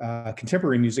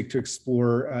 contemporary music, to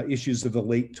explore issues of the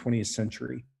late 20th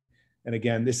century. And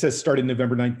again, this says started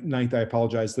November 9th. I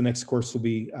apologize. The next course will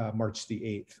be March the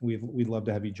 8th. We'd love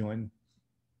to have you join.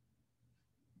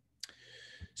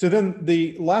 So then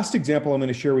the last example I'm going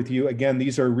to share with you, again,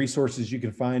 these are resources you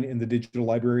can find in the digital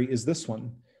library, is this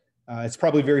one. It's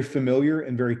probably very familiar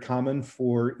and very common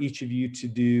for each of you to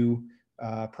do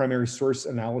primary source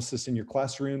analysis in your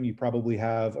classroom. You probably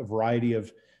have a variety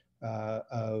of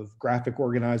graphic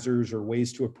organizers or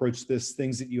ways to approach this,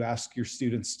 things that you ask your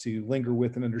students to linger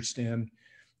with and understand.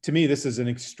 To me, this is an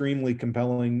extremely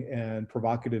compelling and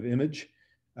provocative image.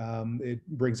 It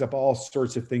brings up all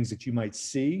sorts of things that you might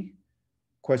see,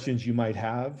 questions you might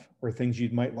have, or things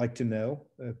you might like to know.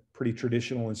 A pretty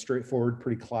traditional and straightforward,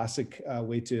 pretty classic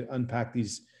way to unpack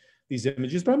these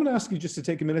images. But I'm going to ask you just to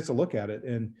take a minute to look at it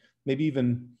and maybe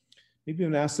even maybe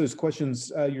even ask those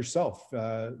questions yourself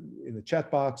in the chat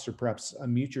box, or perhaps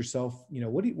unmute yourself.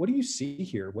 What do you see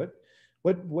here?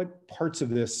 What parts of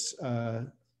this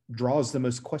draws the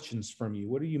most questions from you?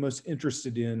 What are you most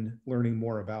interested in learning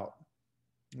more about?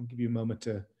 I'll give you a moment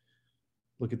to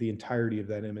look at the entirety of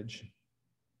that image.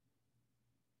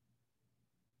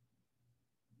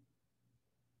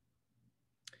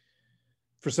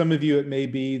 For some of you, it may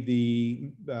be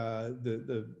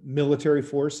the military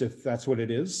force, if that's what it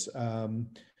is.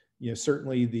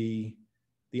 Certainly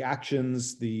the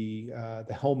actions, the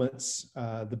helmets,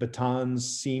 the batons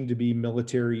seem to be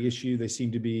military issue. They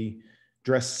seem to be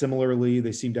dressed similarly.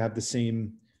 They seem to have the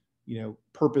same,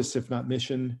 purpose, if not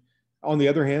mission. On the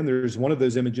other hand, there's one of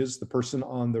those images, the person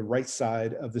on the right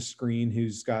side of the screen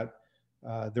who's got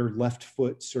their left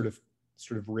foot sort of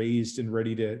raised and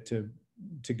ready to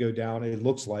go down, it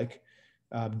looks like,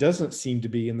 doesn't seem to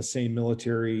be in the same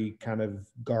military kind of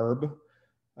garb.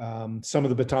 Some of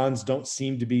the batons don't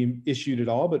seem to be issued at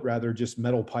all, but rather just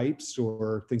metal pipes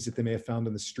or things that they may have found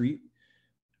in the street.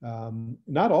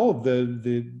 Not all of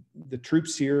the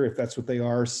troops here, if that's what they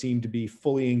are, seem to be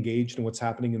fully engaged in what's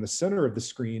happening in the center of the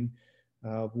screen.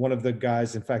 One of the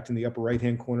guys, in fact, in the upper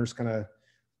right-hand corner is kind of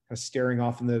staring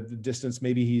off in the distance.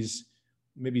 Maybe he's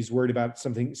worried about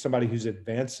somebody who's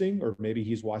advancing, or maybe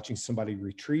he's watching somebody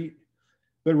retreat.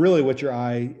 But really what your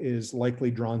eye is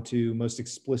likely drawn to most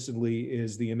explicitly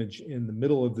is the image in the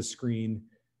middle of the screen,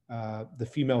 the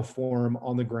female form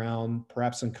on the ground,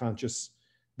 perhaps unconscious,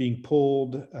 being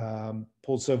pulled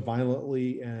so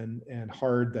violently and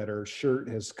hard that her shirt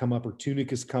has come up, her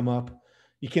tunic has come up.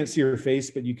 You can't see her face,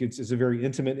 but it's a very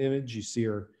intimate image. You see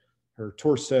her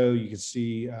torso, you can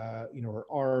see her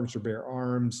arms, her bare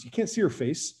arms. You can't see her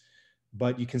face,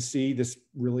 but you can see this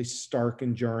really stark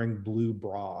and jarring blue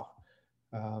bra.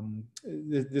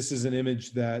 This is an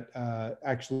image that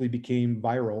actually became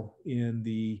viral in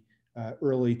the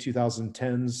early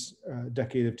 2010s,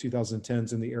 decade of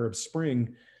 2010s, in the Arab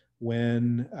Spring,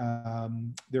 when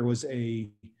there was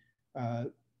a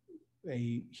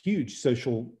huge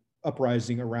social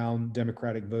uprising around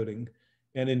democratic voting.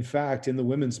 And in fact, in the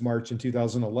Women's March in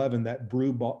 2011, that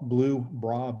blue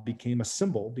bra became a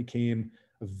symbol, became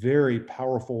a very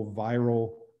powerful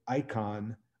viral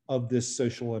icon of this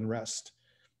social unrest.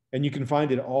 And you can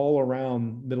find it all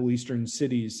around Middle Eastern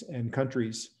cities and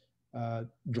countries,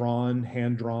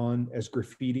 hand-drawn as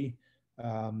graffiti.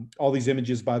 All these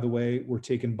images, by the way, were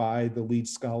taken by the lead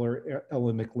scholar,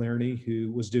 Ellen McLerney,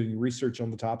 who was doing research on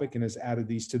the topic and has added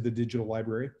these to the digital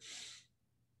library.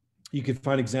 You can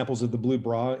find examples of the blue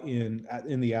bra in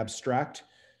the abstract.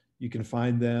 You can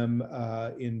find them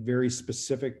in very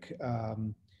specific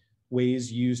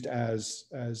ways used as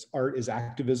art, as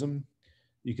activism.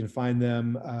 You can find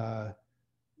them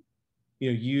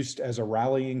used as a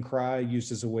rallying cry,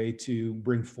 used as a way to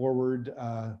bring forward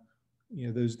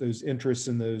those interests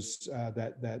and those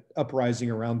that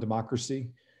uprising around democracy.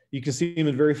 You can see them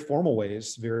in very formal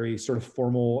ways, very sort of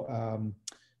formal,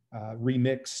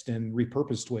 remixed and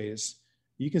repurposed ways.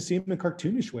 You can see them in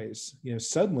cartoonish ways.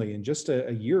 Suddenly in just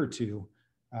a year or two,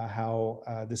 how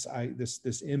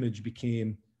this image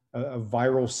became a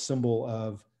viral symbol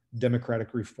of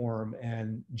democratic reform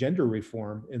and gender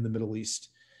reform in the Middle East.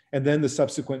 And then the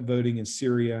subsequent voting in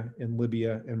Syria and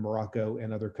Libya and Morocco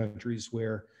and other countries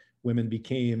where women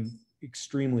became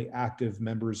extremely active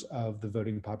members of the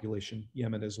voting population,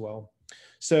 Yemen as well.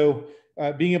 So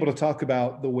being able to talk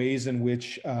about the ways in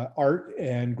which art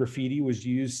and graffiti was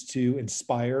used to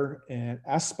inspire and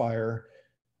aspire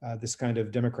this kind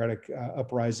of democratic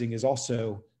uprising is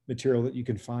also material that you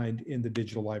can find in the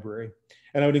digital library.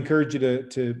 And I would encourage you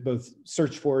to both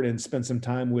search for it and spend some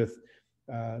time with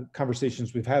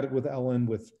conversations we've had with Ellen,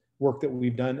 with work that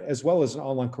we've done, as well as an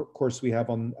online course we have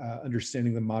on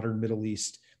understanding the modern Middle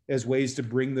East, as ways to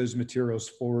bring those materials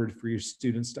forward for your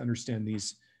students to understand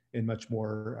these in much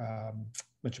more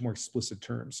explicit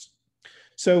terms.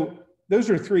 So those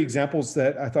are three examples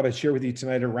that I thought I'd share with you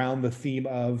tonight around the theme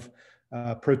of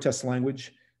protest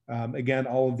language. Again,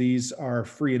 all of these are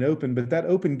free and open, but that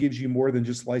open gives you more than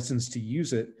just license to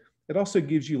use it. It also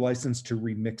gives you license to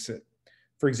remix it.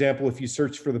 For example, if you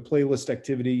search for the playlist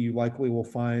activity, you likely will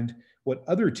find what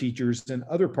other teachers in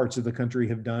other parts of the country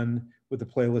have done with the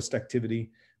playlist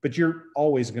activity, but you're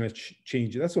always going to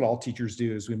change it. That's what all teachers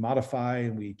do, is we modify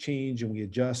and we change and we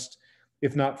adjust,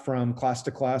 if not from class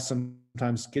to class,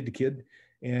 sometimes kid to kid.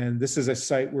 And this is a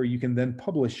site where you can then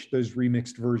publish those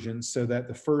remixed versions so that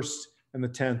the first and the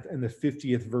 10th and the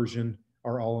 50th version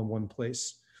are all in one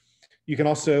place. You can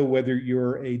also, whether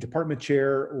you're a department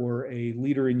chair or a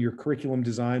leader in your curriculum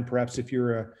design, perhaps if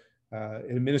you're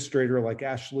an administrator like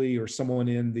Ashley or someone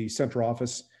in the central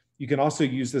office, You can also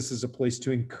use this as a place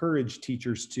to encourage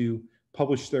teachers to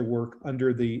publish their work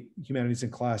under the Humanities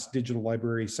in Class digital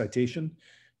library citation.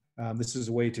 This is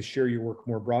a way to share your work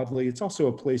more broadly. It's also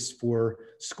a place for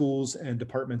schools and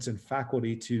departments and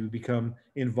faculty to become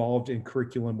involved in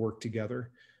curriculum work together.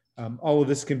 All of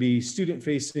this can be student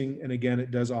facing, and again,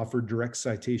 it does offer direct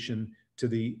citation to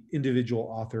the individual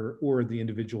author or the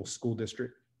individual school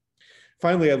district.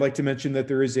 Finally, I'd like to mention that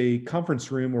there is a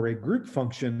conference room or a group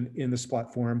function in this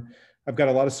platform. I've got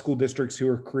a lot of school districts who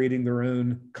are creating their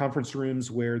own conference rooms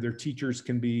where their teachers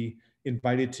can be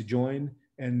invited to join,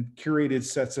 and curated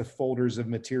sets of folders of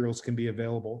materials can be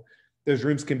available. Those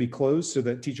rooms can be closed so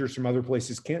that teachers from other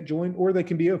places can't join, or they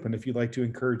can be open if you'd like to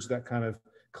encourage that kind of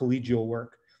collegial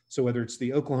work. So whether it's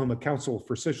the Oklahoma Council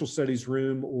for Social Studies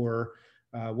room, or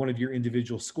one of your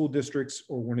individual school districts,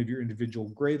 or one of your individual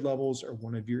grade levels, or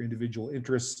one of your individual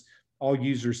interests, all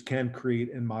users can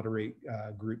create and moderate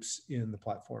groups in the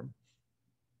platform.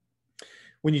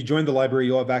 When you join the library,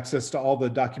 you'll have access to all the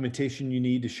documentation you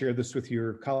need to share this with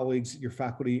your colleagues, your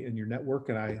faculty, and your network,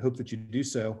 and I hope that you do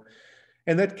so.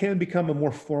 And that can become a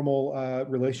more formal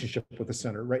relationship with the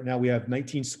center. Right now, we have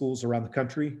 19 schools around the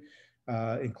country,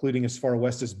 including as far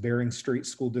west as Bering Strait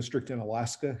School District in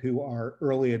Alaska, who are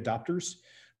early adopters.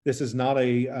 This is not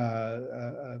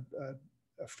a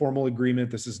formal agreement.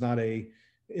 This is not a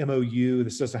MOU.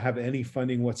 This doesn't have any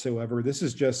funding whatsoever. This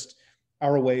is just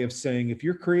our way of saying, if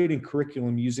you're creating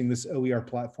curriculum using this OER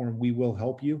platform, we will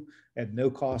help you at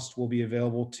no cost. We'll be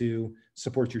available to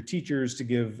support your teachers, to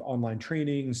give online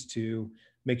trainings, to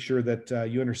make sure that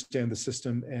you understand the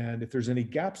system. And if there's any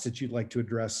gaps that you'd like to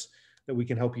address, that we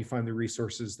can help you find the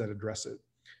resources that address it.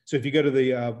 So if you go to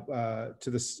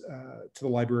the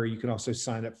library, you can also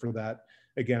sign up for that.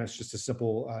 Again, it's just a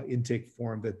simple intake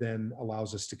form that then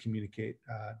allows us to communicate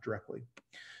directly.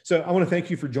 So I want to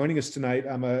thank you for joining us tonight.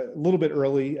 I'm a little bit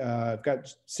early. I've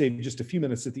got saved just a few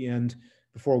minutes at the end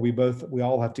before we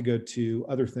all have to go to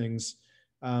other things.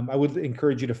 I would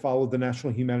encourage you to follow the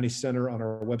National Humanities Center on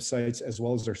our websites as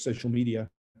well as our social media.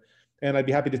 And I'd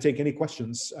be happy to take any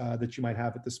questions that you might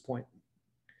have at this point.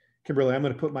 Kimberly, I'm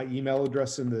going to put my email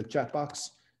address in the chat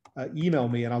box. Email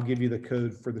me and I'll give you the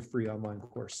code for the free online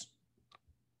course.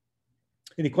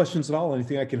 Any questions at all?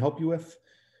 Anything I can help you with?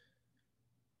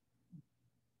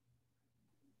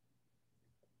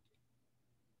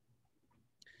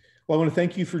 Well, I want to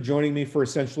thank you for joining me for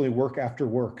essentially work after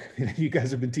work. You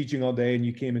guys have been teaching all day and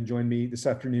you came and joined me this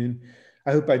afternoon.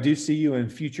 I hope I do see you in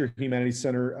future Humanities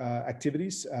Center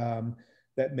activities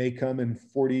that may come in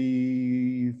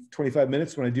 25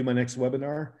 minutes when I do my next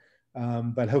webinar.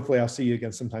 But hopefully I'll see you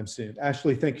again sometime soon.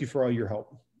 Ashley, thank you for all your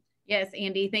help. Yes,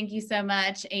 Andy, thank you so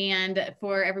much. And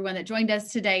for everyone that joined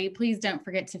us today, please don't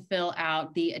forget to fill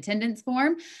out the attendance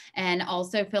form and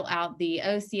also fill out the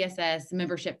OCSS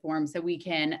membership form so we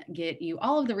can get you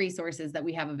all of the resources that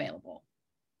we have available.